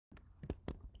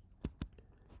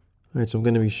Alright, so I'm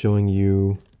going to be showing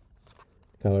you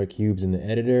color cubes in the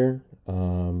editor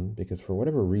because for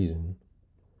whatever reason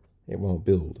it won't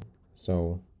build.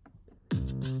 So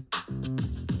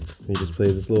we just play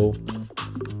this little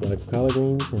black collard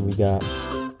greens, and we got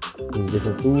these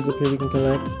different foods up here we can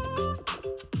collect.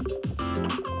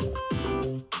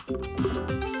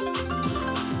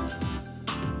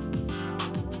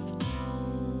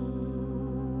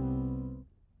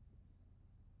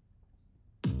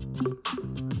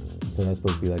 So that's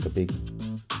supposed to be like a big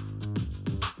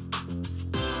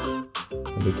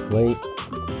plate.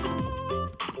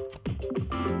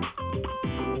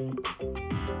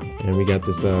 And we got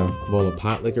this bowl of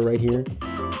potlicker right here.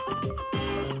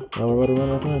 Oh, we're about to run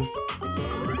out of time.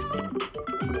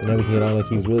 And then we can get all the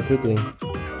cubes really quickly.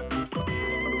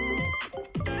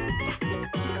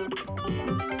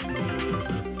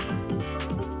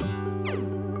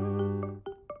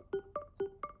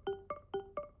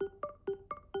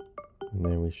 And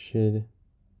then we should.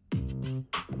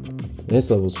 This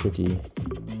level's tricky.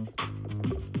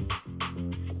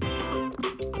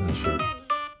 Not sure.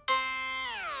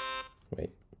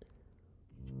 Wait.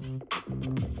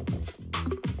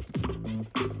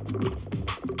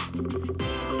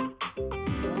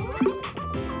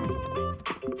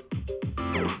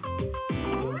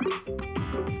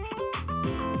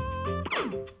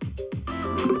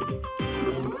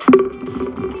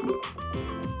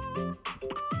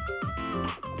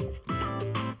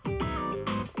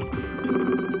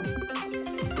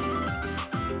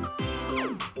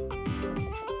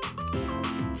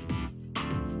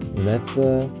 And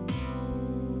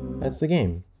that's the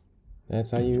game.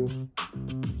 That's how you.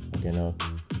 Okay, no,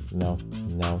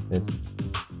 it's.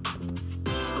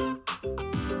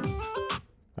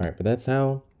 All right, but that's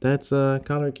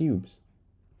color cubes.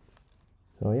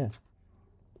 So yeah.